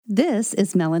This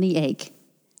is Melanie Ake,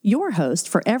 your host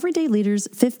for Everyday Leaders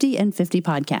 50 and 50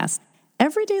 podcast.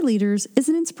 Everyday Leaders is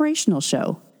an inspirational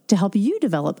show to help you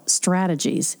develop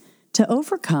strategies to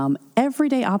overcome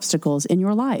everyday obstacles in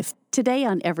your life. Today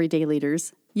on Everyday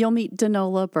Leaders, you'll meet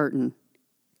Danola Burton,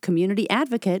 community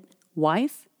advocate,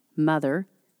 wife, mother,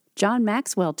 John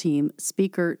Maxwell team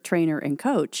speaker, trainer, and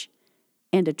coach,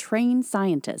 and a trained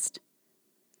scientist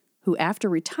who, after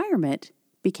retirement,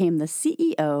 became the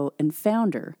CEO and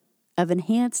founder of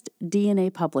Enhanced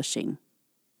DNA Publishing.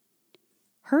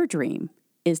 Her dream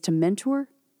is to mentor,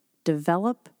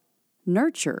 develop,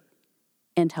 nurture,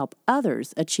 and help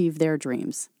others achieve their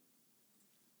dreams.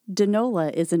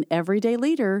 Danola is an everyday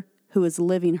leader who is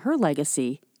living her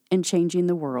legacy and changing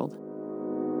the world.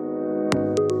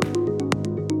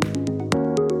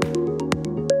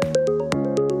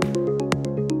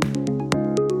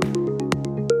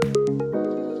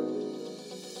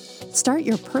 Start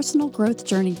your personal growth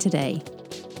journey today,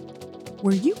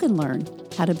 where you can learn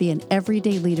how to be an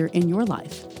everyday leader in your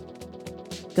life.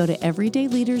 Go to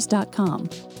everydayleaders.com.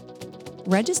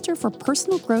 Register for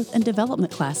personal growth and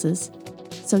development classes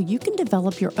so you can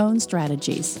develop your own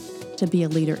strategies to be a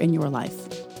leader in your life.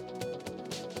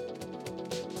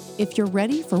 If you're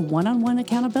ready for one-on-one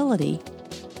accountability,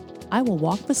 I will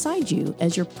walk beside you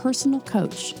as your personal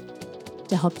coach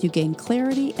to help you gain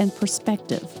clarity and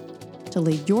perspective to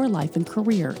lead your life and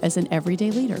career as an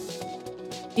everyday leader.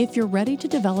 If you're ready to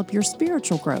develop your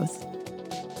spiritual growth,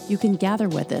 you can gather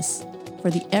with us for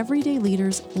the Everyday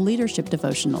Leaders Leadership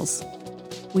Devotionals.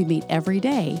 We meet every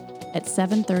day at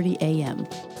 7:30 a.m.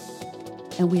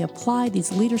 and we apply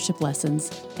these leadership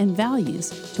lessons and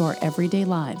values to our everyday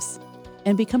lives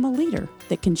and become a leader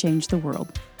that can change the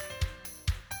world.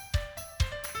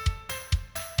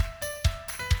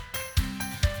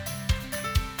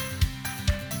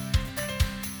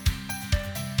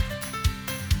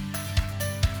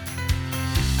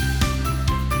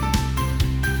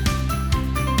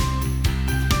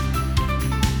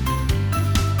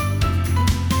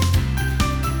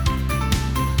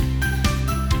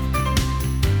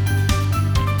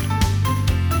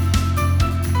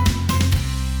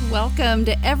 Welcome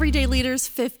to Everyday Leaders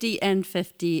 50 and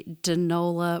 50,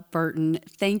 Danola Burton.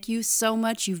 Thank you so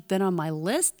much. You've been on my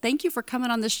list. Thank you for coming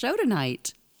on the show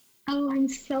tonight. Oh, I'm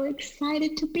so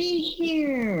excited to be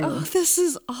here. Oh, this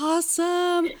is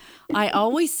awesome. I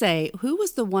always say, who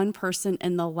was the one person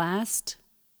in the last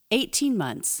 18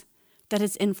 months that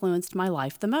has influenced my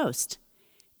life the most?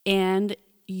 And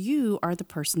you are the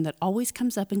person that always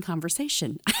comes up in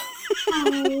conversation.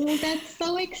 Oh, that's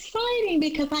so exciting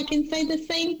because I can say the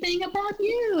same thing about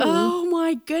you. Oh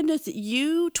my goodness.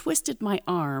 You twisted my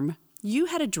arm. You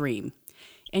had a dream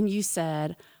and you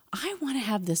said, I want to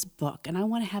have this book and I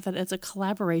want to have it as a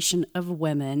collaboration of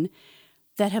women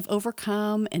that have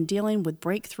overcome and dealing with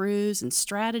breakthroughs and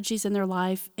strategies in their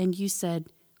life. And you said,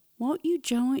 won't you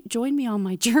join me on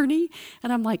my journey?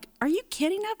 And I'm like, are you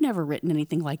kidding? I've never written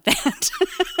anything like that.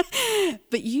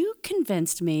 But you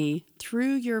convinced me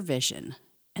through your vision.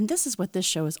 And this is what this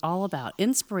show is all about,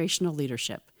 inspirational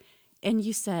leadership. And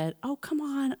you said, oh, come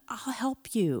on, I'll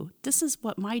help you. This is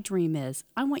what my dream is.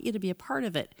 I want you to be a part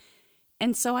of it.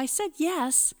 And so I said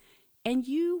yes. And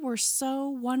you were so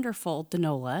wonderful,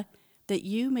 Danola, that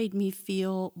you made me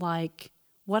feel like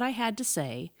what I had to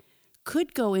say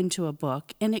could go into a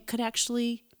book and it could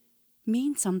actually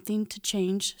mean something to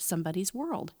change somebody's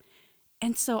world.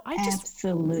 And so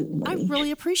Absolutely. I really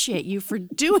appreciate you for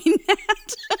doing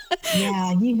that.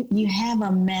 Yeah, you have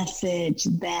a message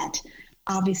that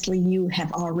obviously you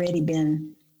have already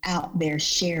been out there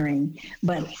sharing,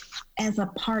 but as a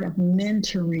part of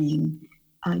mentoring,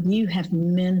 you have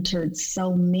mentored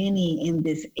so many in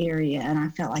this area, and I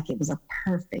felt like it was a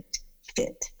perfect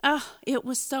fit. Oh, it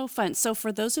was so fun. So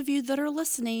for those of you that are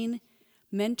listening,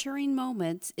 Mentoring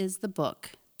Moments is the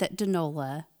book that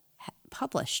Danola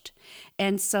published.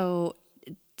 And so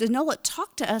Danola,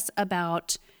 talk to us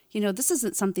about, this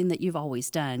isn't something that you've always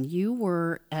done. You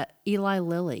were at Eli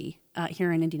Lilly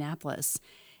here in Indianapolis.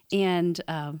 And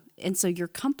so your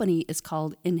company is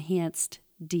called Enhanced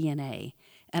DNA.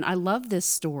 And I love this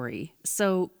story.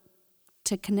 So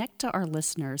to connect to our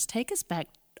listeners, take us back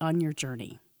on your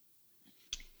journey.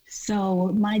 So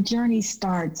my journey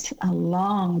starts a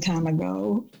long time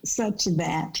ago, such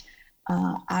that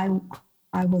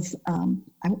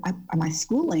my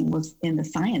schooling was in the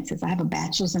sciences. I have a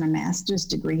bachelor's and a master's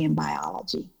degree in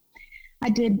biology. I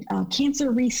did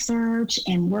cancer research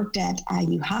and worked at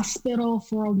IU Hospital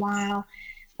for a while.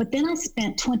 But then I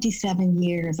spent 27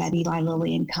 years at Eli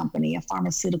Lilly and Company, a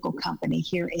pharmaceutical company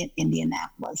here in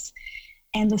Indianapolis.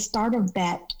 And the start of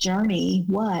that journey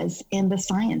was in the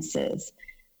sciences.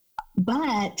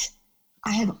 But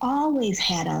I have always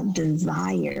had a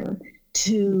desire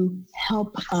to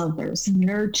help others,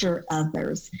 nurture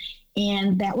others.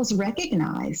 And that was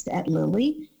recognized at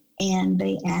Lilly. And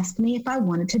they asked me if I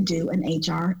wanted to do an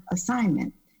HR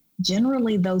assignment.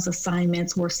 Generally, those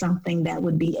assignments were something that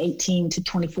would be 18 to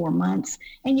 24 months,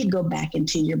 and you'd go back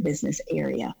into your business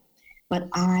area. But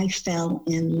I fell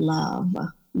in love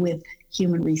with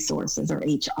human resources or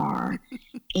HR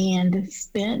and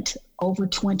spent over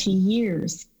 20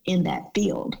 years in that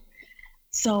field.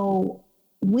 So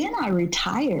when I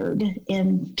retired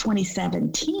in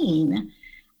 2017,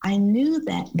 I knew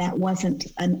that that wasn't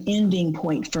an ending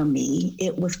point for me.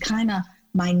 It was kind of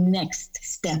my next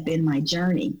step in my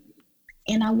journey.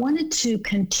 And I wanted to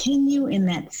continue in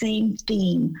that same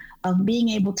theme of being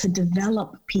able to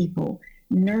develop people,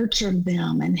 nurture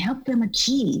them, and help them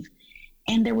achieve.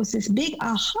 And there was this big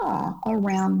aha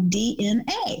around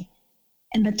DNA.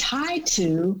 And the tie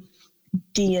to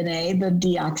DNA, the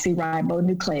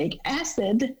deoxyribonucleic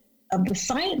acid of the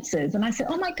sciences. And I said,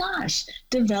 oh my gosh,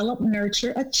 develop,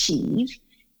 nurture, achieve.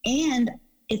 And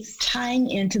it's tying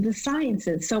into the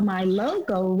sciences. So my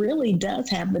logo really does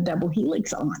have the double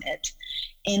helix on it.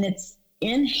 And it's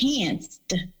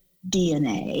enhanced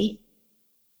DNA,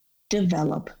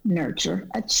 develop, nurture,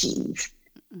 achieve.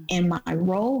 And my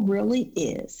role really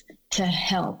is to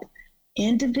help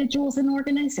individuals and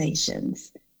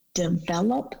organizations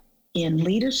develop in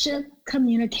leadership,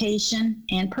 communication,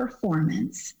 and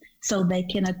performance so they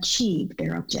can achieve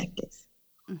their objectives.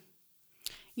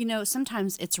 You know,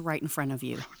 sometimes it's right in front of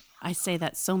you. I say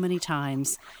that so many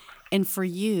times. And for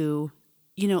you,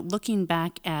 you know, looking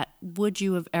back at, would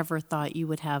you have ever thought you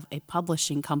would have a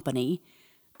publishing company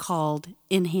called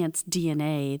Enhanced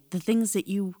DNA, the things that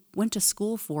you went to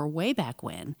school for way back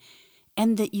when,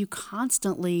 and that you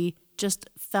constantly just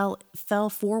fell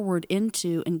forward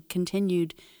into and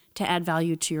continued to add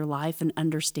value to your life and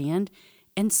understand.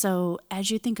 And so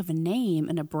as you think of a name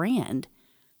and a brand,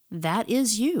 that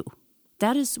is you.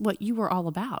 That is what you were all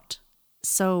about.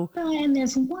 So, and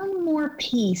there's one more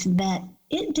piece that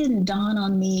it didn't dawn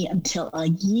on me until a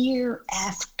year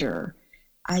after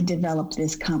I developed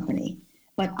this company.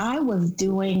 But I was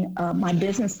doing my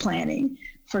business planning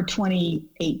for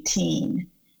 2018.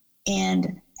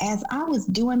 And as I was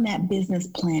doing that business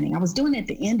planning, I was doing it at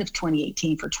the end of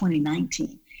 2018 for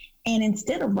 2019. And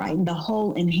instead of writing the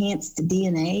whole enhanced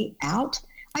DNA out,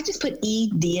 I just put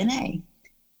eDNA.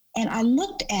 And I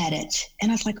looked at it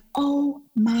and I was like, oh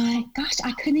my gosh,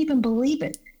 I couldn't even believe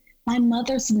it. My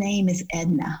mother's name is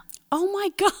Edna. Oh my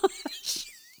gosh.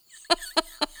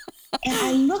 And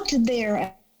I looked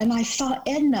there and I saw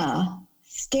Edna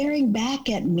staring back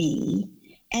at me.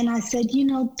 And I said, you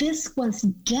know, this was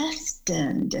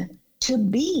destined to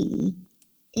be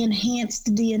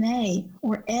enhanced DNA,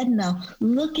 or Edna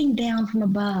looking down from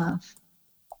above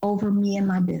over me and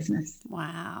my business.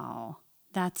 Wow.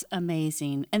 That's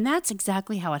amazing. And that's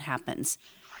exactly how it happens,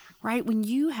 right? When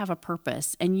you have a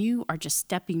purpose and you are just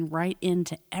stepping right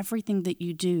into everything that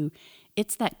you do,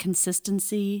 it's that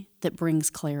consistency that brings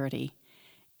clarity.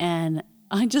 And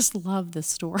I just love this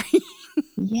story.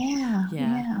 Yeah.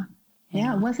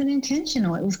 It wasn't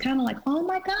intentional. It was kind of like, oh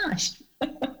my gosh.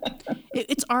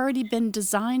 It's already been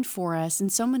designed for us. And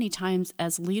so many times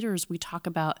as leaders, we talk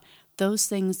about those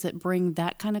things that bring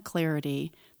that kind of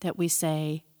clarity that we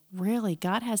say, really,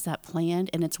 God has that planned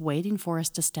and it's waiting for us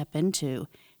to step into.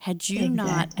 Had you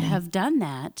not have done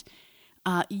that,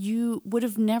 you would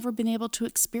have never been able to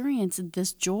experience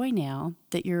this joy now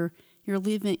that you're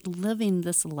living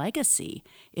this legacy,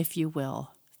 if you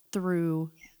will,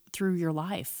 through your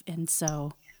life. And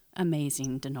so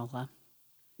amazing, Danola.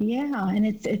 Yeah, and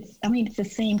it's the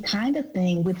same kind of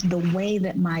thing with the way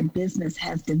that my business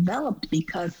has developed,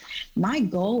 because my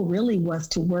goal really was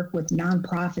to work with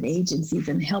nonprofit agencies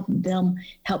and help them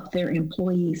help their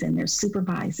employees and their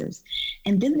supervisors.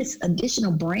 And then this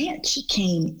additional branch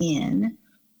came in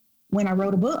when I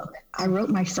wrote a book. I wrote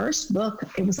my first book.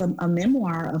 It was a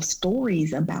memoir of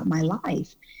stories about my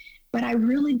life, but I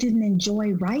really didn't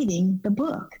enjoy writing the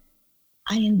book.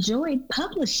 I enjoyed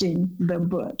publishing the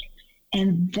book.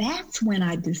 And that's when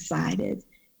I decided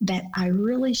that I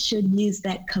really should use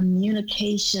that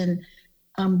communication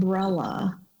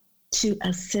umbrella to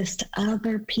assist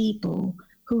other people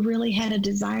who really had a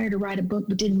desire to write a book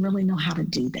but didn't really know how to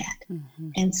do that.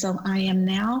 Mm-hmm. And so I am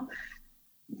now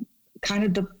kind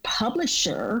of the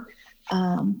publisher.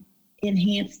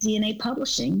 Enhanced DNA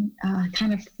Publishing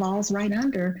kind of falls right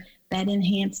under that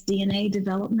Enhanced DNA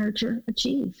Develop, Nurture,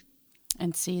 Achieve.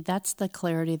 And see, that's the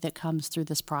clarity that comes through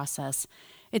this process.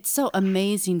 It's so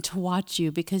amazing to watch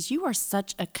you because you are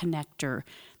such a connector.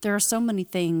 There are so many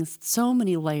things, so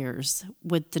many layers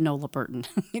with Danola Burton.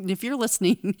 And if you're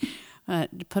listening,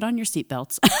 put on your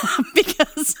seatbelts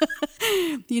because,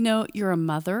 you're a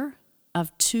mother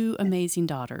of two amazing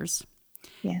daughters.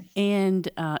 Yes. And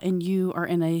you are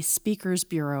in a speakers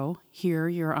bureau here.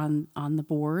 You're on the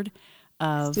board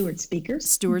of Steward Speakers.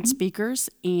 Steward Speakers,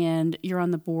 and you're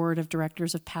on the board of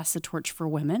directors of Pass the Torch for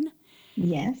Women.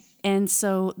 Yes. And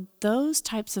so those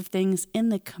types of things in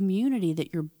the community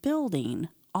that you're building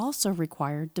also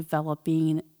require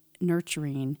developing,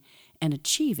 nurturing, and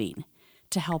achieving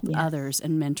to help others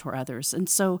and mentor others. And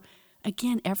so,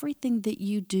 again, everything that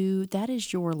you do, that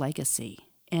is your legacy.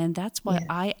 And that's what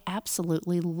I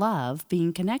absolutely love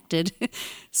being connected.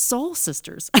 Soul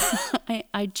sisters.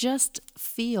 I just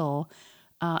feel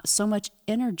so much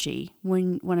energy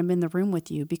when I'm in the room with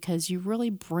you because you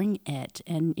really bring it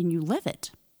and you live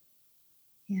it.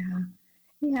 Yeah.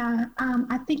 Yeah.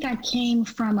 I think I came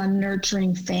from a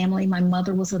nurturing family. My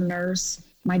mother was a nurse.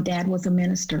 My dad was a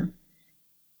minister.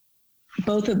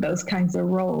 Both of those kinds of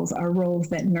roles are roles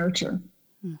that nurture.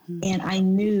 Mm-hmm. And I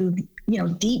knew,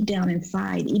 deep down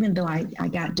inside, even though I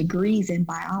got degrees in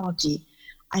biology,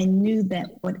 I knew that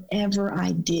whatever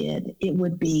I did, it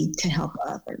would be to help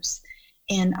others.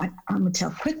 And I'm going to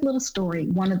tell a quick little story.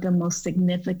 One of the most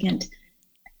significant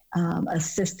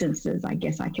assistances, I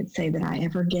guess I could say, that I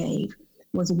ever gave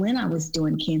was when I was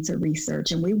doing cancer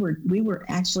research. And we were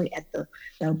actually at the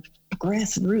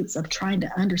grassroots of trying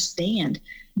to understand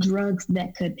drugs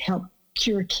that could help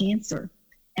cure cancer.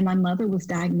 And my mother was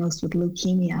diagnosed with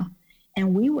leukemia.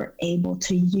 And we were able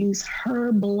to use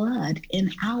her blood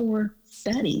in our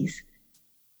studies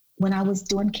when I was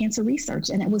doing cancer research.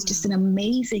 And it was just an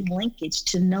amazing linkage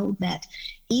to know that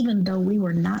even though we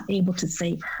were not able to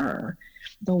save her,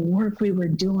 the work we were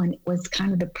doing was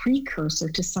kind of the precursor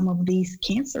to some of these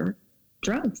cancer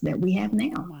drugs that we have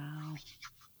now. Wow.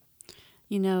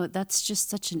 That's just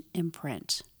such an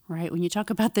imprint, right? When you talk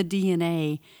about the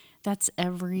DNA, that's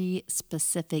every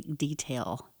specific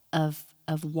detail of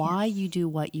why you do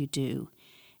what you do.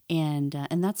 And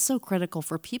that's so critical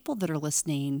for people that are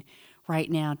listening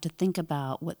right now to think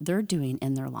about what they're doing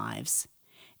in their lives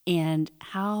and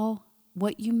how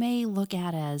what you may look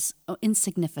at as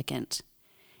insignificant,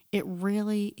 it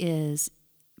really is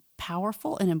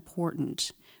powerful and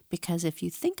important, because if you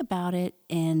think about it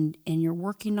and you're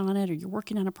working on it or you're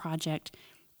working on a project,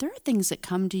 there are things that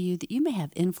come to you that you may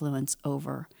have influence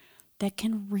over that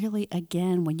can really,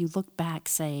 again, when you look back,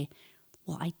 say,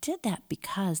 well, I did that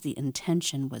because the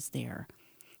intention was there.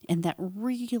 And that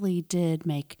really did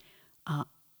make a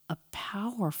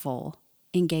powerful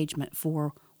engagement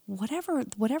for whatever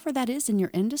that is in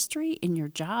your industry, in your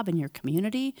job, in your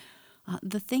community.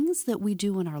 The things that we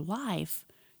do in our life,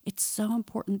 it's so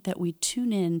important that we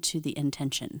tune in to the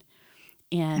intention.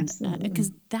 And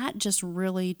because that just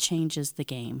really changes the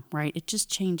game, right? It just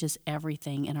changes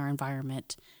everything in our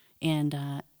environment and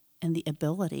the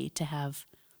ability to have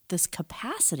this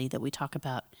capacity that we talk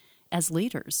about as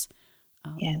leaders.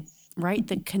 Right?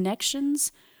 The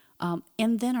connections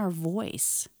and then our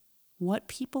voice, what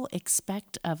people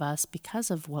expect of us because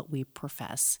of what we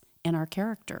profess and our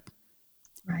character.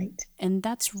 Right. And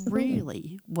that's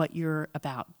really what you're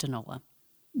about, Danola.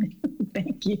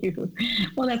 Thank you.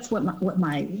 Well, that's what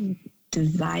my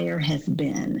desire has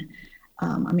been.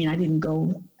 I didn't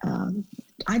go,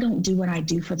 I don't do what I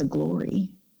do for the glory.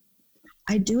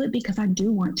 I do it because I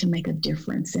do want to make a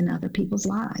difference in other people's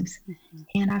lives. Mm-hmm.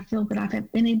 And I feel that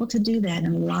I've been able to do that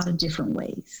in a lot of different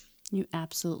ways. You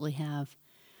absolutely have.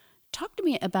 Talk to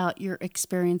me about your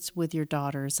experience with your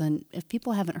daughters. And if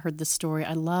people haven't heard the story,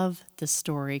 I love this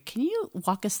story. Can you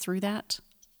walk us through that?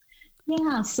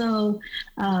 Yeah, so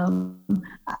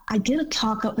I did a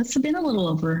talk, it's been a little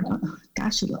over,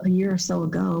 a year or so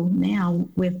ago now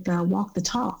with Walk the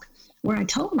Talk, where I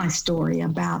told my story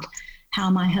about how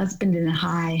my husband and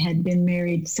I had been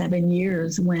married 7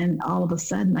 years when all of a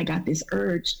sudden I got this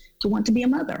urge to want to be a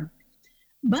mother.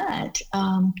 But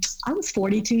I was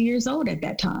 42 years old at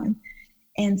that time.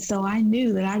 And so I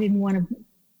knew that I didn't want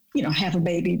to, have a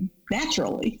baby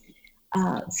naturally.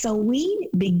 So we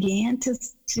began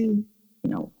to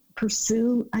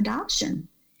pursue adoption.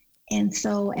 And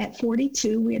so at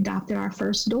 42, we adopted our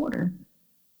first daughter.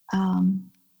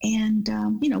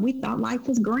 We thought life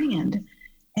was grand.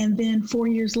 And then 4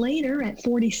 years later, at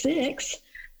 46,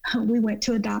 we went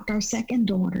to adopt our second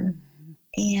daughter.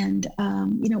 And,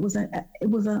 it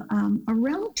was a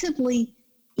relatively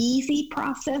easy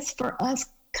process for us,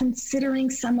 considering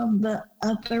some of the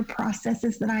other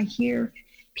processes that I hear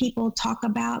people talk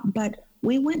about. But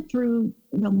we went through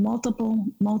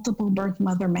multiple birth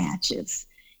mother matches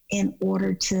in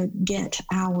order to get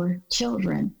our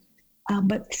children.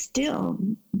 But still,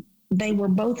 they were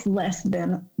both less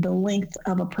than the length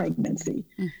of a pregnancy.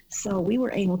 So we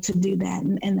were able to do that.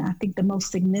 And I think the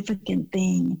most significant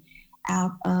thing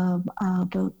out of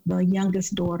the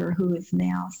youngest daughter, who is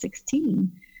now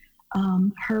 16,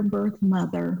 her birth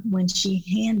mother, when she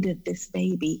handed this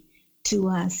baby to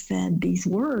us, said these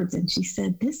words. And she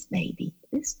said, this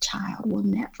child will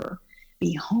never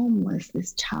be homeless.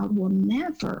 This child will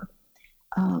never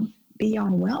be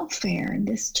on welfare. And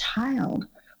this child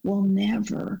will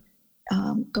never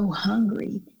go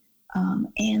hungry.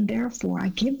 And therefore, I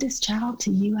give this child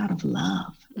to you out of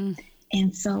love.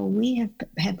 And so we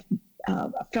have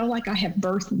felt like I have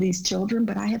birthed these children,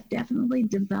 but I have definitely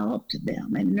developed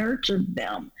them and nurtured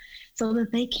them so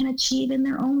that they can achieve in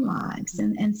their own lives.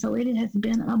 And so it has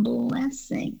been a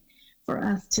blessing for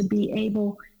us to be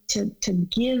able to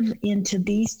give into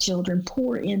these children,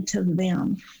 pour into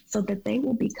them so that they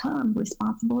will become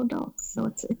responsible adults. So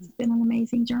it's been an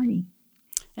amazing journey.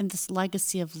 And this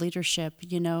legacy of leadership,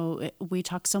 we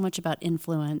talk so much about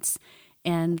influence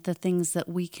and the things that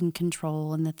we can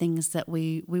control and the things that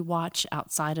we watch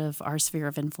outside of our sphere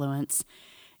of influence.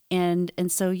 And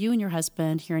so you and your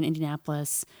husband here in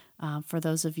Indianapolis, for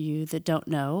those of you that don't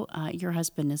know, your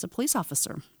husband is a police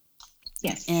officer.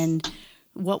 Yes. And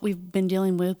what we've been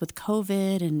dealing with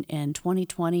COVID and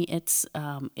 2020,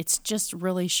 it's just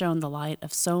really shown the light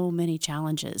of so many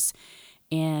challenges.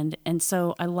 And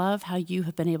so I love how you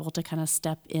have been able to kind of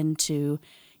step into,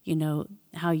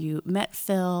 how you met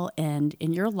Phil and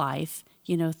in your life,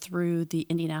 through the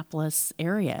Indianapolis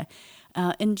area,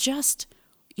 and just,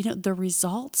 the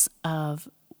results of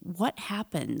what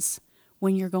happens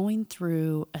when you're going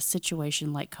through a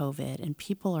situation like COVID and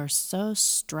people are so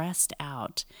stressed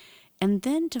out, and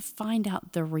then to find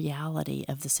out the reality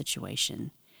of the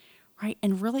situation, right?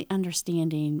 And really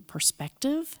understanding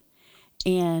perspective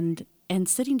and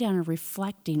sitting down and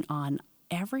reflecting on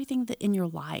everything that in your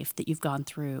life that you've gone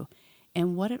through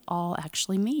and what it all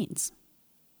actually means.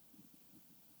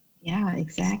 Yeah,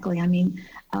 exactly. I mean,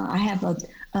 I have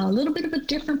a little bit of a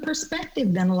different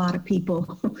perspective than a lot of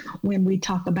people when we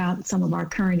talk about some of our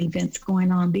current events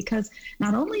going on, because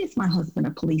not only is my husband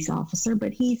a police officer,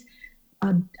 but he's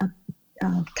a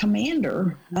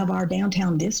commander of our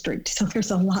downtown district. So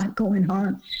there's a lot going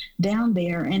on down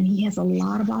there, and he has a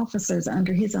lot of officers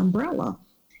under his umbrella.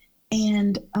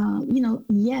 And,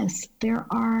 yes, there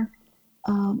are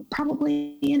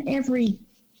probably in every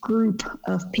group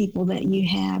of people that you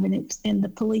have, and the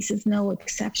police is no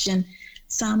exception,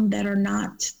 some that are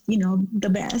not, the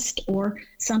best, or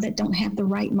some that don't have the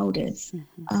right motives.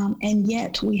 And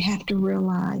yet we have to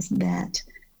realize that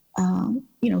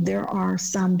there are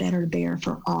some that are there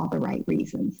for all the right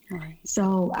reasons. Right.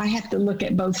 So I have to look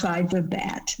at both sides of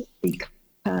that,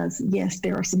 because yes,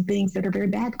 there are some things that are very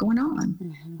bad going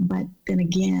on. But then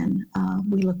again,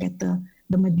 we look at the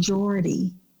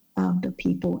majority of the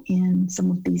people in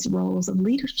some of these roles of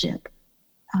leadership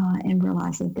and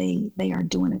realize that they are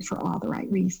doing it for all the right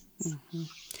reasons.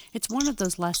 It's one of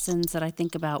those lessons that I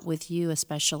think about with you,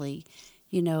 especially,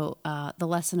 the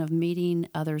lesson of meeting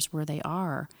others where they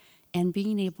are and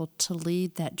being able to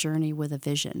lead that journey with a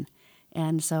vision.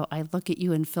 And so I look at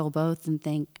you and Phil both and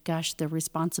think, gosh, the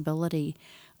responsibility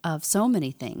of so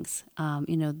many things,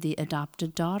 the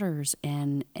adopted daughters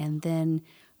and then,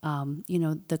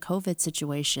 the COVID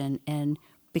situation and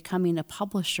becoming a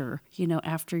publisher,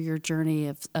 after your journey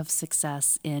of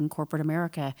success in corporate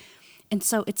America. And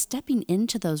so it's stepping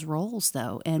into those roles,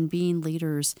 though, and being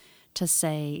leaders to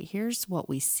say, here's what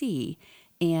we see.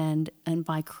 And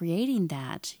by creating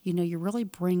that, you really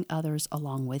bring others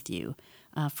along with you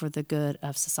for the good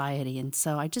of society. And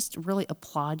so I just really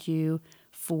applaud you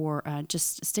for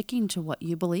just sticking to what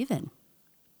you believe in.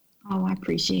 Oh, I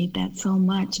appreciate that so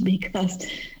much,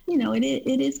 because,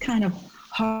 it is kind of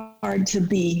hard to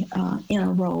be in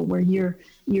a role where you're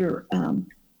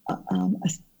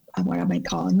what I might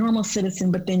call a normal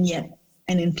citizen, but then yet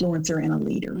an influencer and a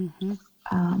leader.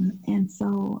 And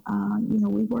so,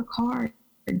 we work hard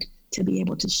to be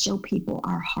able to show people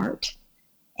our heart,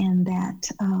 and that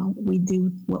we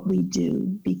do what we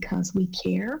do because we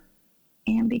care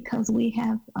and because we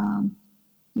have,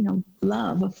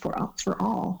 love for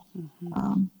all.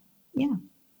 Yeah.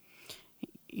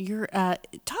 You're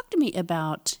talk to me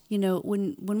about,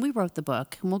 when we wrote the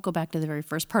book, and we'll go back to the very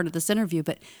first part of this interview,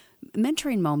 but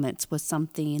Mentoring Moments was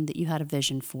something that you had a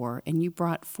vision for, and you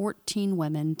brought 14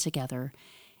 women together,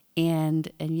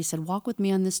 and you said, walk with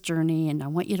me on this journey, and I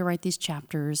want you to write these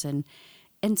chapters.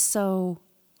 And so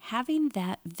having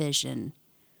that vision,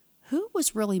 Who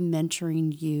was really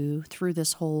mentoring you through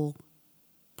this whole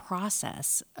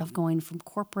process of going from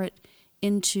corporate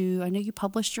into, I know you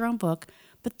published your own book,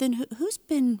 but then who's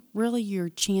been really your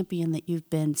champion that you've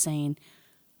been saying,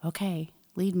 okay,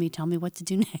 lead me, tell me what to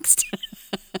do next?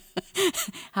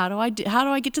 How do I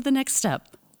get to the next step?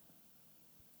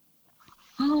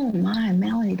 Oh my,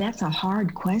 Melanie, that's a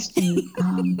hard question.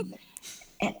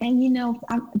 And you know,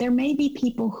 there may be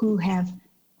people who have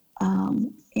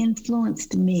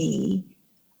influenced me,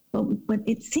 but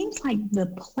it seems like the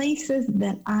places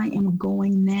that I am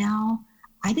going now,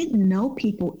 I didn't know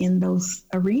people in those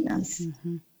arenas.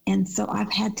 Mm-hmm. And so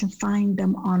I've had to find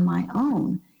them on my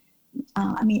own.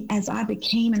 I mean, as I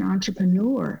became an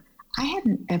entrepreneur, I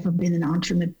hadn't ever been an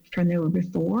entrepreneur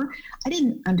before. I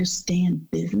didn't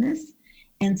understand business.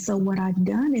 And so what I've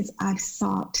done is I've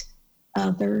sought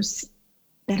others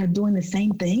that are doing the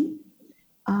same thing.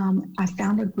 I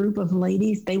found a group of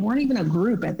ladies. They weren't even a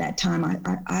group at that time.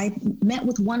 I met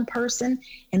with one person,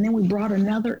 and then we brought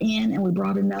another in, and we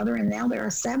brought another, and now there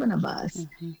are 7 of us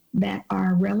mm-hmm. that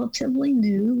are relatively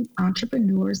new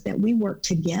entrepreneurs that we work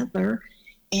together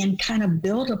and kind of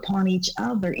build upon each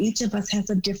other. Each of us has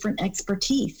a different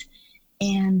expertise.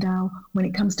 And when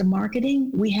it comes to marketing,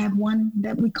 we have one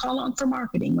that we call on for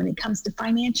marketing. When it comes to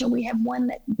financial, we have one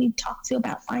that we talk to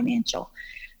about financial.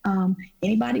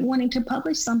 Anybody wanting to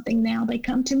publish something now, they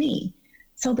come to me.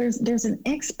 So there's an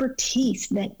expertise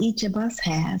that each of us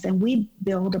has, and we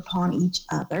build upon each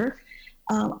other.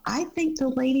 I think the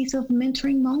ladies of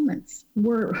Mentoring Moments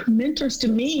were mentors to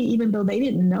me, even though they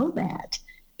didn't know that,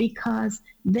 because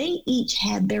they each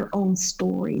had their own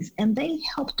stories, and they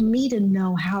helped me to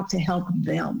know how to help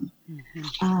them.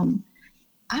 Mm-hmm.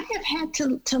 I have had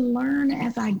to learn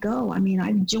as I go. I mean,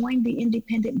 I joined the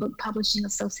Independent Book Publishing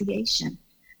Association.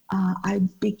 I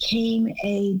became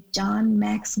a John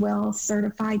Maxwell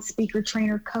certified speaker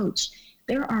trainer coach.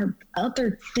 There are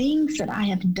other things that I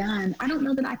have done. I don't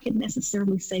know that I could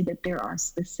necessarily say that there are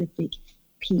specific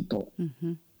people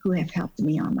mm-hmm. who have helped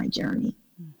me on my journey.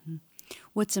 Mm-hmm.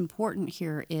 What's important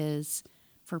here is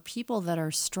for people that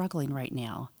are struggling right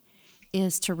now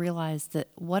is to realize that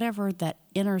whatever that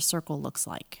inner circle looks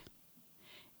like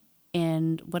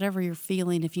and whatever you're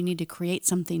feeling, if you need to create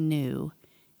something new,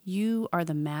 you are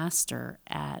the master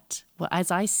at, well,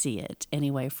 as I see it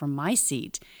anyway, from my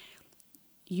seat,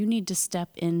 you need to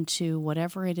step into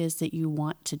whatever it is that you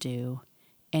want to do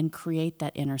and create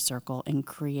that inner circle and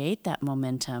create that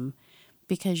momentum,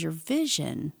 because your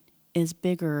vision is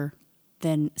bigger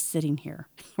than sitting here,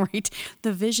 right?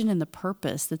 The vision and the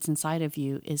purpose that's inside of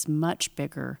you is much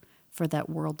bigger for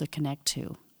that world to connect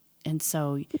to. And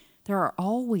so there are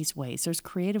always ways, there's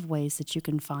creative ways that you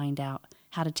can find out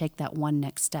how to take that one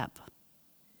next step.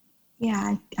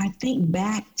 Yeah, I think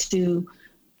back to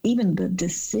even the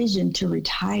decision to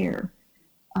retire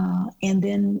and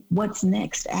then what's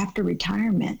next after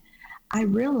retirement. I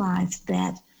realized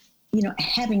that, you know,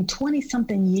 having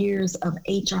 20-something years of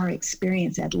HR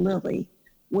experience at Lilly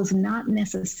was not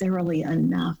necessarily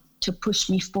enough to push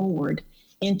me forward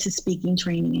into speaking,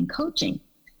 training, and coaching.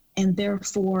 And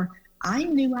therefore, I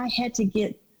knew I had to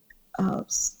get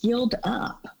skilled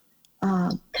up,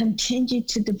 continue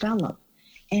to develop.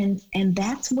 And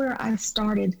that's where I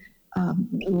started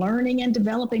learning and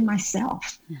developing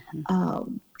myself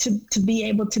mm-hmm. To be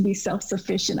able to be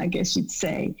self-sufficient, I guess you'd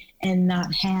say, and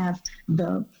not have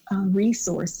the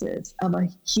resources of a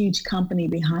huge company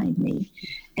behind me.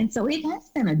 And so it has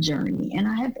been a journey, and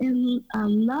I have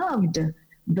loved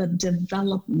the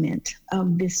development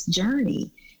of this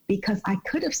journey, because I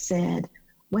could have said,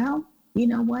 well, you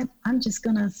know what, I'm just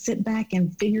going to sit back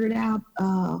and figure it out,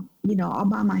 all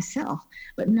by myself.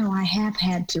 But no, I have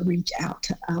had to reach out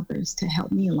to others to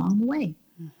help me along the way.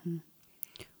 Mm-hmm.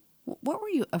 What were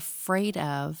you afraid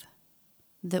of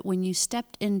that when you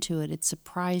stepped into it, it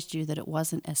surprised you that it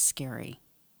wasn't as scary?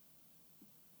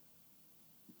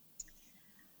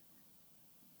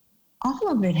 All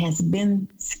of it has been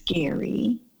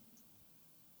scary,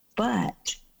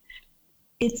 but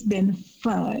it's been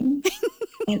fun.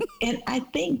 and I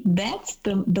think that's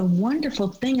the wonderful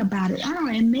thing about it. I don't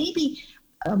know, and maybe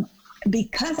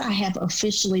because I have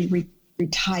officially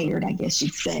retired, I guess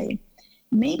you'd say,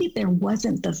 maybe there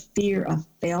wasn't the fear of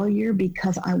failure,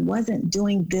 because I wasn't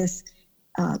doing this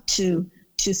to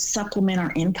supplement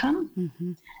our income.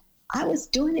 Mm-hmm. I was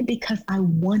doing it because I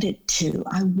wanted to.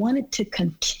 I wanted to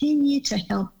continue to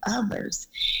help others,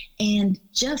 and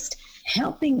just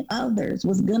helping others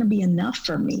was going to be enough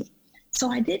for me. So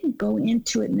I didn't go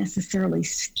into it necessarily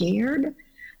scared,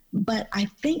 but I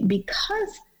think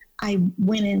because I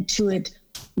went into it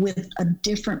with a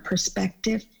different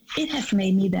perspective, it has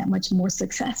made me that much more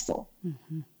successful.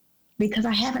 Mm-hmm. because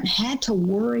I haven't had to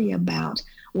worry about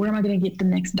where am I going to get the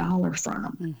next dollar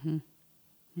from.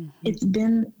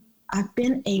 Mm-hmm. I've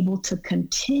been able to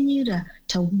continue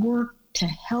to work to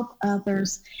help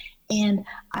others. And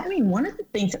I mean, one of the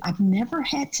things that I've never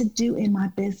had to do in my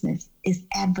business is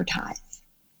advertise.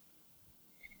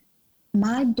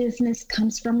 My business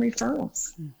comes from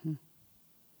referrals. Mm-hmm.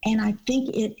 And I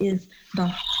think it is the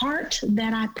heart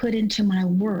that I put into my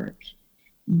work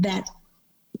that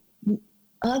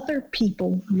other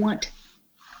people want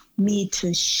me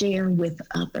to share with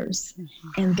others.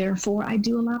 Mm-hmm. And therefore, I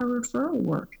do a lot of referral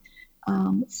work.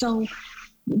 So,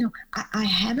 I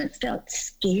haven't felt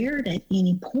scared at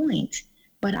any point,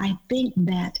 but I think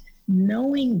that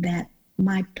knowing that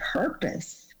my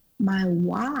purpose, my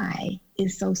why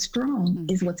is so strong mm-hmm.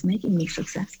 is what's making me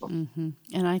successful. Mm-hmm.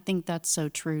 And I think that's so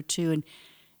true too.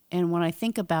 And when I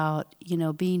think about,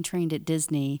 being trained at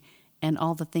Disney and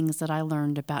all the things that I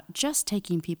learned about just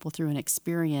taking people through an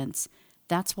experience,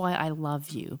 that's why I love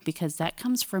you, because that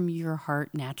comes from your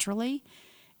heart naturally.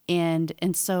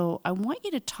 And so I want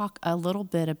you to talk a little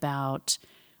bit about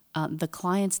the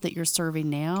clients that you're serving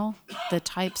now, the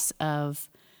types of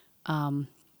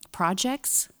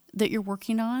projects that you're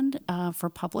working on for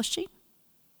publishing.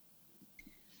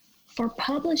 For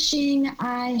publishing,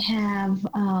 I have,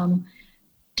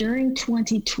 during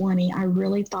 2020, I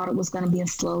really thought it was going to be a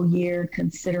slow year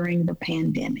considering the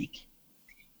pandemic.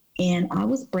 And I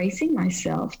was bracing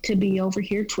myself to be over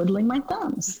here twiddling my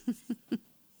thumbs.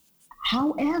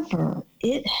 However,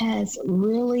 it has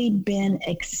really been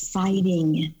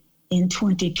exciting in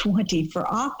 2020 for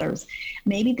authors.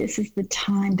 Maybe this is the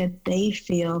time that they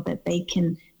feel that they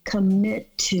can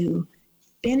commit to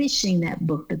finishing that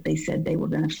book that they said they were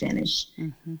going to finish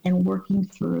mm-hmm. and working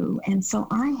through. And so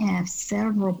I have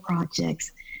several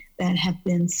projects that have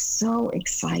been so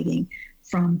exciting,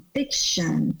 from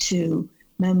fiction to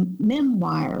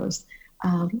memoirs,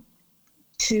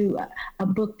 to a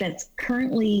book that's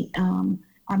currently,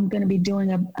 I'm going to be doing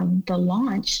the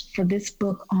launch for this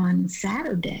book on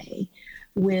Saturday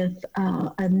with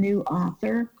a new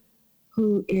author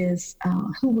who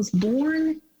was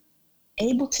born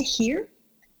able to hear.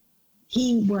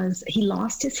 He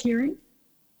lost his hearing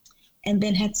and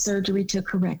then had surgery to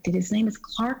correct it. His name is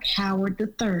Clark Howard III,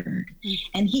 mm-hmm.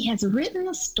 and he has written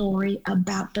a story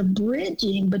about the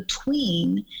bridging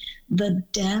between the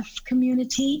deaf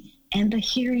community and the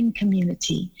hearing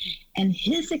community and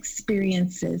his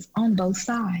experiences on both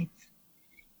sides.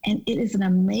 And it is an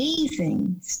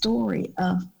amazing story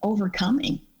of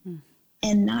overcoming, mm-hmm.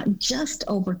 and not just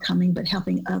overcoming, but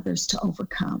helping others to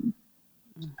overcome.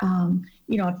 Mm-hmm.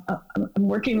 I'm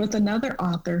working with another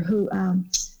author who,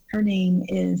 her name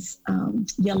is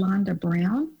Yolanda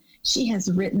Brown. She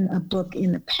has written a book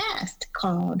in the past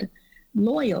called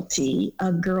Loyalty,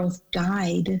 A Girl's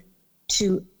Guide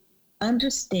to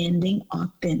Understanding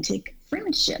Authentic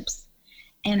Friendships.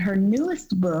 And her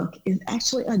newest book is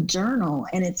actually a journal,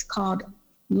 and it's called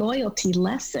Loyalty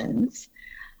Lessons,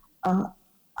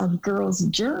 a girl's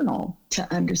journal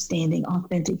to understanding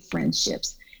authentic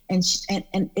friendships.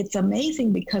 And it's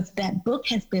amazing because that book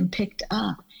has been picked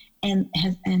up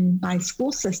and by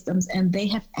school systems, and they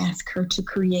have asked her to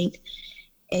create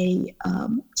an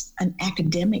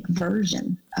academic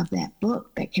version of that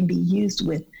book that can be used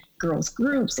with girls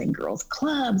groups and girls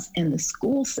clubs and the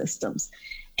school systems.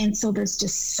 And so there's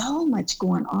just so much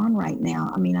going on right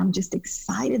now. I mean, I'm just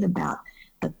excited about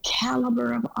the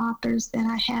caliber of authors that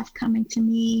I have coming to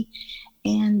me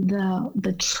and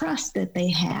the trust that they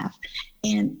have.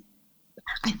 And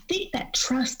I think that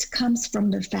trust comes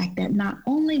from the fact that not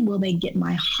only will they get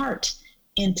my heart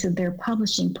into their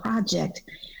publishing project,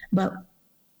 but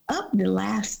of the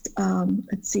last,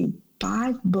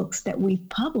 5 books that we've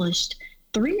published,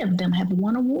 3 of them have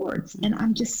won awards. And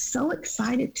I'm just so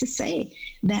excited to say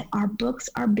that our books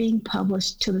are being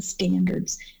published to the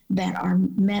standards that are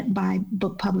met by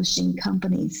book publishing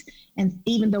companies. And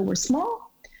even though we're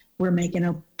small, we're making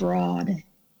a broad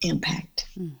impact.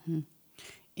 Mm-hmm.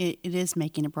 It is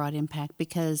making a broad impact,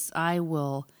 because I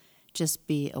will just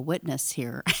be a witness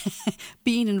here.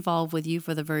 Being involved with you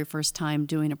for the very first time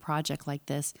doing a project like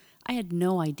this, I had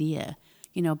no idea,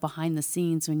 behind the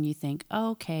scenes when you think,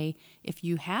 oh, okay, if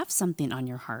you have something on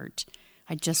your heart,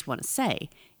 I just want to say,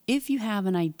 if you have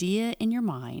an idea in your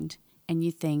mind and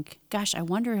you think, gosh, I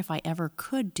wonder if I ever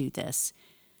could do this,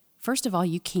 first of all,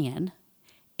 you can.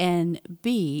 And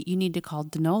B, you need to call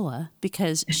Danola,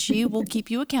 because she will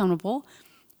keep you accountable.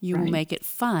 You will make it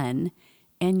fun,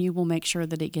 and you will make sure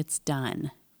that it gets done.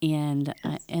 And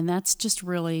that's just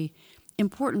really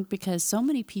important, because so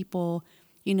many people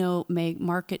may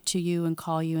market to you and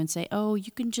call you and say, oh,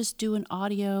 you can just do an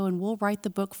audio and we'll write the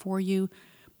book for you.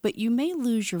 But you may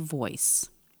lose your voice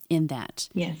in that.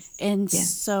 Yes. And yes.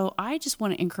 So I just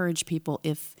want to encourage people,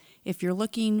 if you're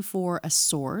looking for a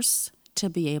source to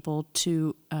be able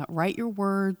to write your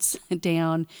words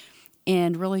down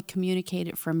and really communicate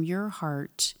it from your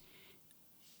heart,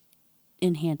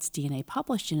 Enhanced DNA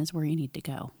Publishing is where you need to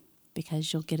go,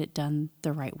 because you'll get it done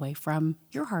the right way from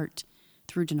your heart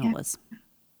through Denola's.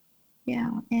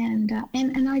 Yeah, and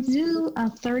I do a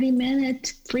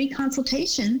 30-minute free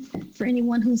consultation for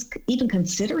anyone who's even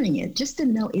considering it, just to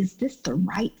know, is this the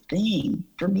right thing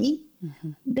for me?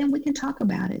 Mm-hmm. Then we can talk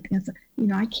about it. Because,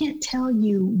 I can't tell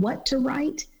you what to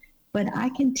write, but I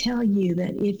can tell you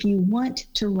that if you want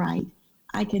to write,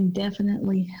 I can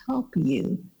definitely help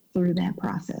you through that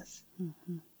process.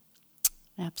 Mm-hmm.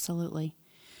 Absolutely.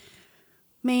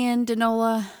 Man,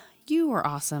 Denola, you are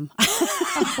awesome.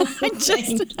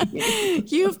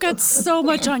 You've got so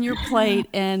much on your plate,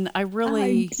 and I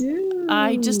really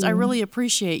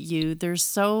appreciate you. There's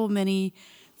so many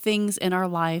things in our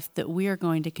life that we are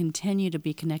going to continue to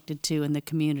be connected to in the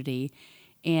community,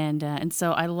 and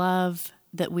so I love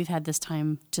that we've had this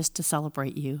time just to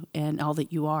celebrate you and all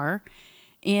that you are.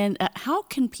 And how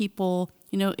can people,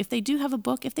 if they do have a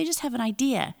book, if they just have an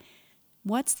idea,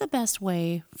 what's the best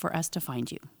way for us to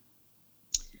find you?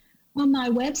 Well, my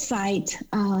website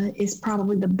is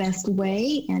probably the best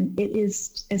way, and it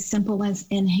is as simple as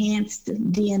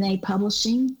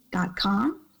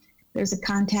enhancedDNApublishing.com. There's a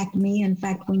contact me. In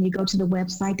fact, when you go to the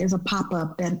website, there's a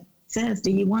pop-up that says,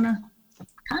 do you want to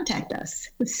contact us?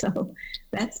 So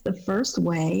that's the first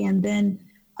way. And then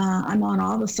I'm on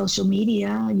all the social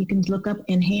media. You can look up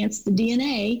Enhanced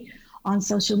DNA on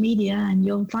social media, and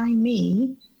you'll find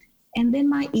me. And then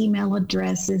my email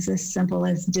address is as simple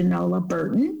as Denola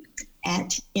Burton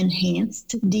at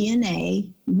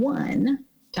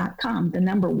enhancedDNA1.com, the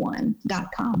number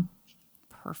 1.com.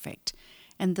 Perfect.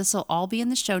 And this will all be in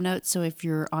the show notes. So if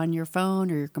you're on your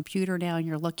phone or your computer now and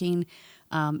you're looking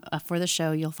for the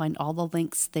show, you'll find all the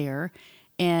links there.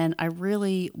 And I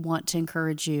really want to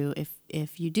encourage you,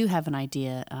 if you do have an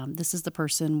idea, this is the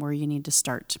person where you need to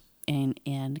start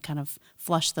and kind of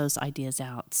flush those ideas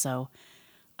out. So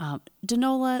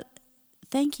Denola,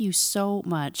 thank you so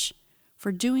much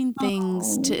for doing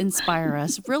things to inspire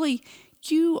us. Really,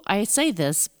 I say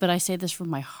this, but I say this from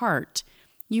my heart.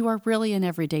 You are really an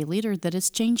everyday leader that is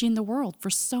changing the world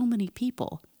for so many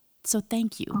people. So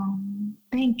thank you.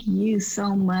 Thank you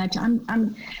so much. I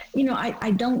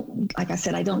don't, like I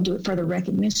said, I don't do it for the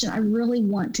recognition. I really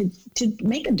want to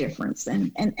make a difference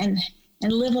and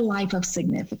live a life of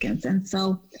significance. And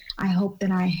so I hope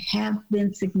that I have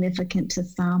been significant to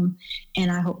some,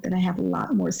 and I hope that I have a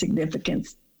lot more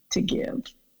significance to give.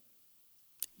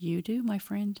 You do, my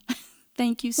friend.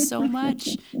 Thank you so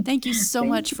much. Thank you so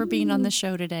much for being on the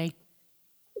show today.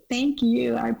 Thank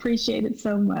you. I appreciate it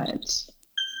so much.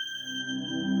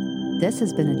 This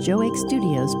has been a Joake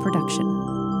Studios production.